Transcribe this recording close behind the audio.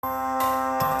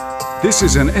This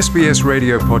is an SBS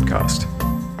radio podcast.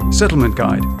 Settlement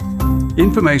Guide.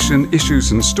 Information,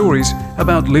 issues and stories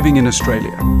about living in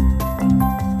Australia.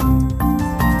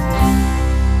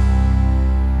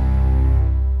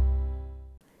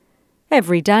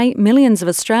 Every day, millions of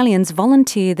Australians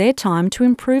volunteer their time to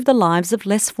improve the lives of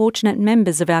less fortunate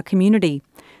members of our community.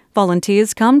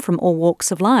 Volunteers come from all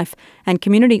walks of life, and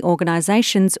community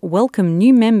organisations welcome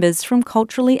new members from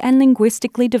culturally and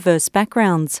linguistically diverse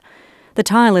backgrounds. The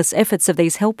tireless efforts of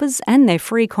these helpers and their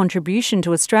free contribution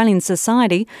to Australian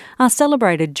society are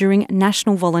celebrated during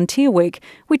National Volunteer Week,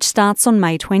 which starts on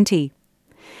May 20.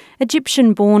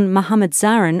 Egyptian-born Mohamed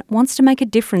Zarin wants to make a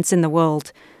difference in the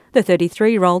world. The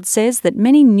 33-year-old says that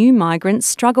many new migrants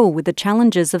struggle with the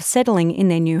challenges of settling in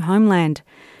their new homeland.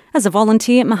 As a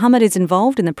volunteer, Mohamed is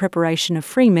involved in the preparation of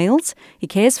free meals, he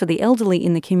cares for the elderly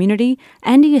in the community,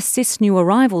 and he assists new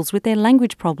arrivals with their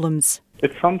language problems.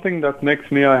 It's something that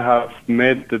makes me, I have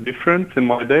made the difference in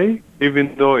my day.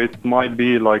 Even though it might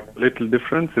be like a little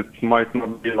difference, it might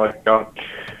not be like a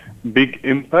big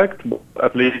impact, but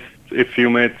at least if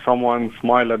you made someone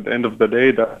smile at the end of the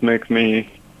day, that makes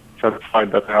me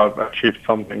satisfied that I have achieved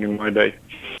something in my day.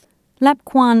 Lap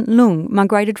Quan Lung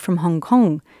migrated from Hong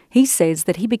Kong. He says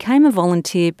that he became a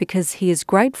volunteer because he is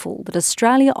grateful that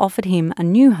Australia offered him a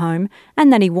new home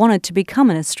and that he wanted to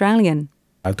become an Australian.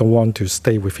 I don't want to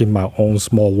stay within my own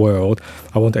small world.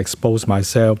 I want to expose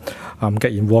myself,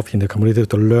 get involved in the community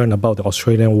to learn about the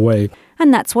Australian way.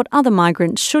 And that's what other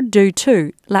migrants should do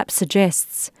too, Lap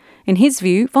suggests. In his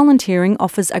view, volunteering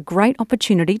offers a great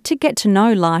opportunity to get to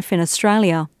know life in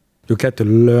Australia. You get to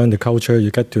learn the culture,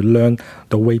 you get to learn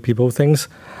the way people think,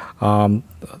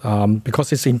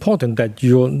 because it's important that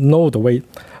you know the way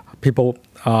people,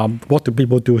 what do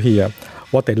people do here,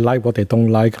 what they like, what they don't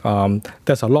like.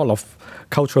 There's a lot of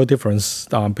cultural difference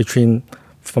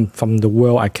from the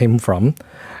world I came from,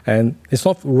 and it's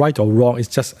not right or wrong, it's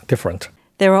just different.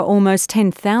 There are almost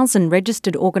 10,000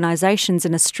 registered organisations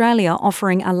in Australia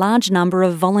offering a large number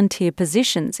of volunteer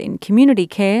positions in community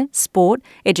care, sport,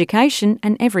 education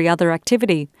and every other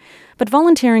activity. But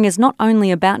volunteering is not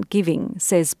only about giving,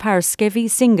 says Paraskevi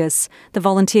Singas, the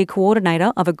volunteer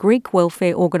coordinator of a Greek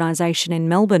welfare organisation in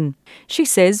Melbourne. She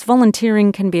says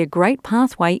volunteering can be a great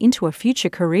pathway into a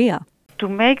future career. To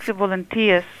make the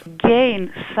volunteers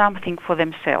gain something for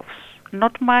themselves,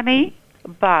 not money,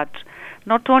 but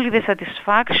not only the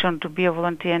satisfaction to be a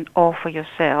volunteer and offer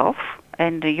yourself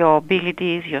and your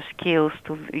abilities, your skills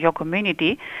to your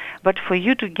community, but for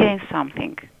you to gain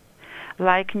something,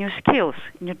 like new skills,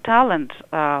 new talent,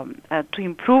 to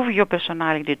improve your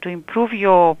personality, to improve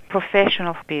your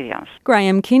professional experience.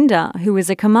 Graham Kinder, who is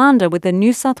a commander with the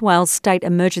New South Wales State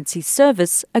Emergency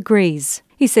Service, agrees.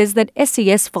 He says that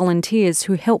SES volunteers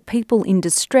who help people in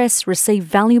distress receive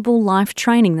valuable life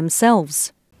training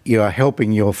themselves. You are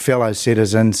helping your fellow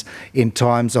citizens in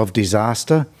times of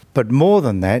disaster. But more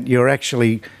than that, you're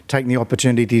actually taking the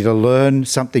opportunity to learn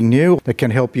something new that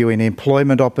can help you in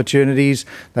employment opportunities,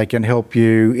 they can help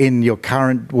you in your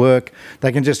current work,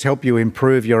 they can just help you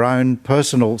improve your own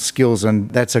personal skills,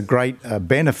 and that's a great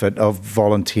benefit of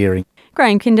volunteering.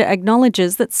 Graham Kinder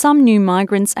acknowledges that some new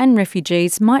migrants and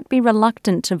refugees might be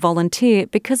reluctant to volunteer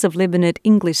because of limited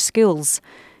English skills.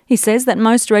 He says that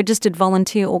most registered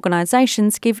volunteer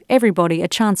organisations give everybody a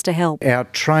chance to help. Our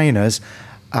trainers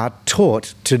are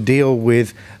taught to deal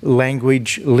with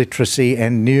language literacy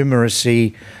and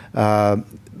numeracy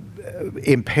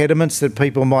impediments that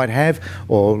people might have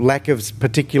or lack of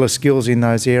particular skills in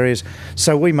those areas.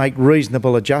 So we make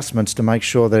reasonable adjustments to make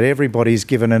sure that everybody's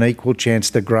given an equal chance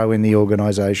to grow in the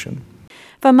organisation.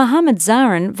 For Mohamed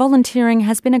Zarin, volunteering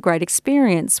has been a great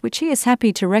experience, which he is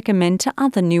happy to recommend to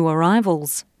other new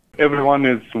arrivals. Everyone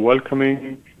is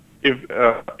welcoming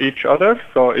each other,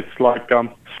 so it's like a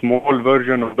small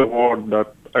version of the world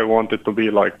that I want it to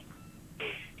be like.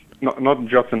 Not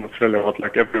just in Australia, but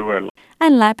like everywhere.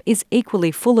 And Lap is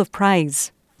equally full of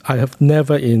praise. I have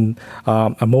never in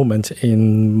a moment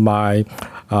in my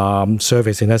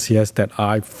service in SES that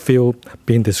I feel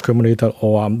being discriminated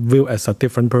or viewed as a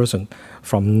different person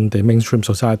from the mainstream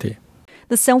society.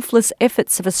 The selfless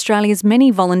efforts of Australia's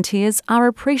many volunteers are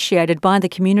appreciated by the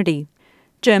community.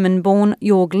 German-born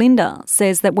Jörg Linder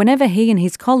says that whenever he and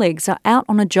his colleagues are out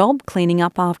on a job cleaning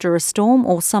up after a storm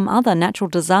or some other natural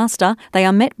disaster, they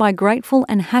are met by grateful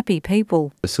and happy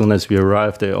people. As soon as we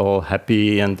arrive, they're all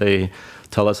happy and they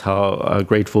tell us how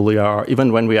grateful we are.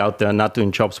 Even when we're out there not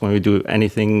doing jobs, when we do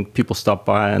anything, people stop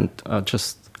by and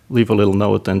just leave a little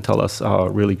note and tell us how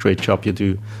really great job you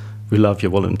do. We love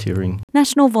your volunteering.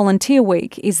 National Volunteer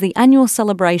Week is the annual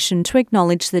celebration to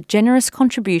acknowledge the generous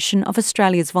contribution of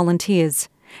Australia's volunteers.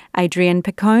 Adrienne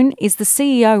Picone is the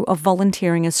CEO of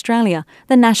Volunteering Australia,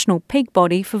 the national peak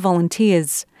body for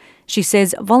volunteers. She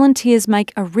says volunteers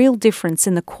make a real difference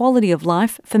in the quality of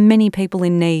life for many people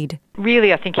in need.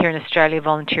 Really, I think here in Australia,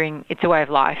 volunteering, it's a way of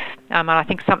life. And I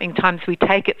think sometimes we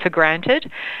take it for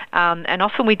granted, and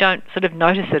often we don't sort of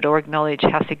notice it or acknowledge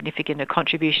how significant a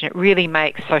contribution it really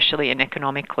makes socially and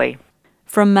economically.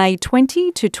 From May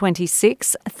 20 to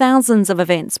 26, thousands of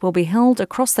events will be held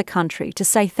across the country to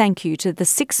say thank you to the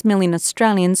 6 million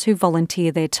Australians who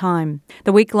volunteer their time.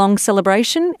 The week-long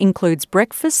celebration includes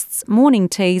breakfasts, morning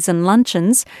teas and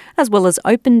luncheons, as well as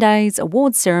open days,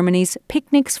 award ceremonies,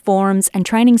 picnics, forums and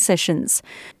training sessions.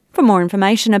 For more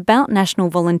information about National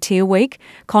Volunteer Week,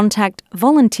 contact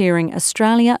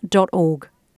volunteeringaustralia.org.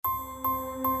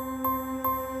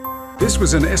 This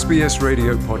was an SBS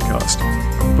radio podcast.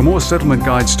 For more Settlement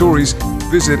Guide stories,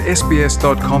 visit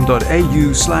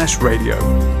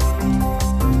sbs.com.au/radio.